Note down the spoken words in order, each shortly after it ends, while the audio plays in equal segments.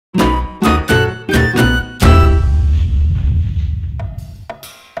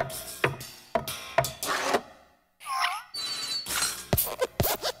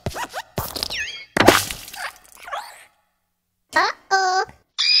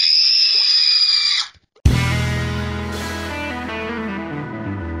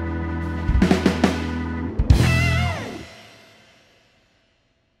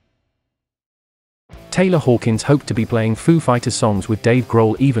Taylor Hawkins hoped to be playing Foo Fighters songs with Dave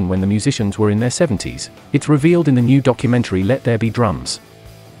Grohl even when the musicians were in their 70s. It's revealed in the new documentary Let There Be Drums.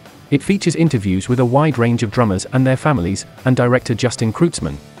 It features interviews with a wide range of drummers and their families, and director Justin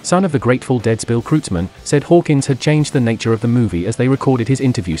Kreutzmann, son of the Grateful Dead's Bill Kreutzmann, said Hawkins had changed the nature of the movie as they recorded his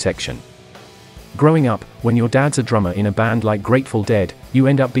interview section. Growing up, when your dad's a drummer in a band like Grateful Dead, you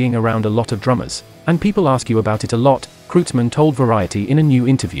end up being around a lot of drummers, and people ask you about it a lot, Kreutzmann told Variety in a new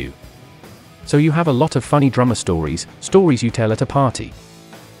interview. So you have a lot of funny drummer stories you tell at a party.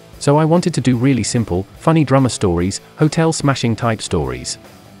 So I wanted to do really simple, funny drummer stories, hotel smashing type stories.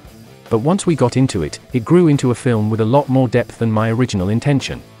 But once we got into it, it grew into a film with a lot more depth than my original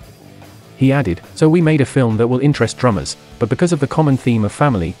intention. He added, so we made a film that will interest drummers, but because of the common theme of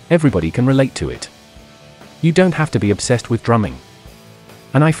family, everybody can relate to it. You don't have to be obsessed with drumming.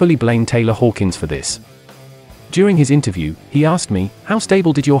 And I fully blame Taylor Hawkins for this. During his interview, he asked me, how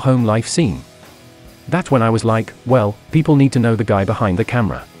stable did your home life seem? That's when I was like, well, people need to know the guy behind the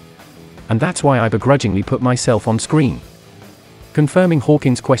camera. And that's why I begrudgingly put myself on screen. Confirming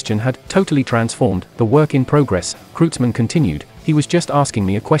Hawkins' question had totally transformed the work in progress, Kreutzmann continued, he was just asking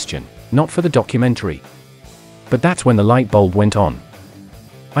me a question, not for the documentary. But that's when the light bulb went on.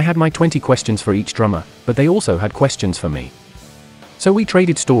 I had my 20 questions for each drummer, but they also had questions for me. So we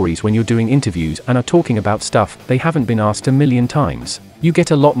traded stories. When you're doing interviews and are talking about stuff they haven't been asked a million times, you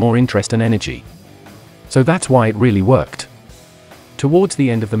get a lot more interest and energy. So that's why it really worked. Towards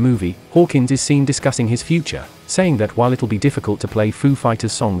the end of the movie, Hawkins is seen discussing his future, saying that while it'll be difficult to play Foo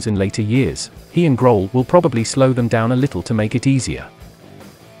Fighters songs in later years, he and Grohl will probably slow them down a little to make it easier.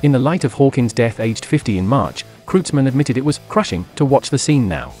 In the light of Hawkins' death aged 50 in March, Kreutzmann admitted it was crushing to watch the scene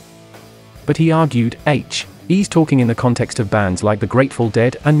now. But he argued, he's talking in the context of bands like the Grateful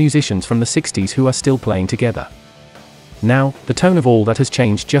Dead and musicians from the 60s who are still playing together. Now, the tone of all that has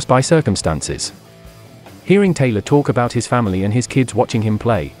changed just by circumstances. Hearing Taylor talk about his family and his kids watching him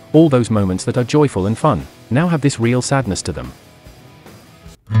play, all those moments that are joyful and fun, now have this real sadness to them.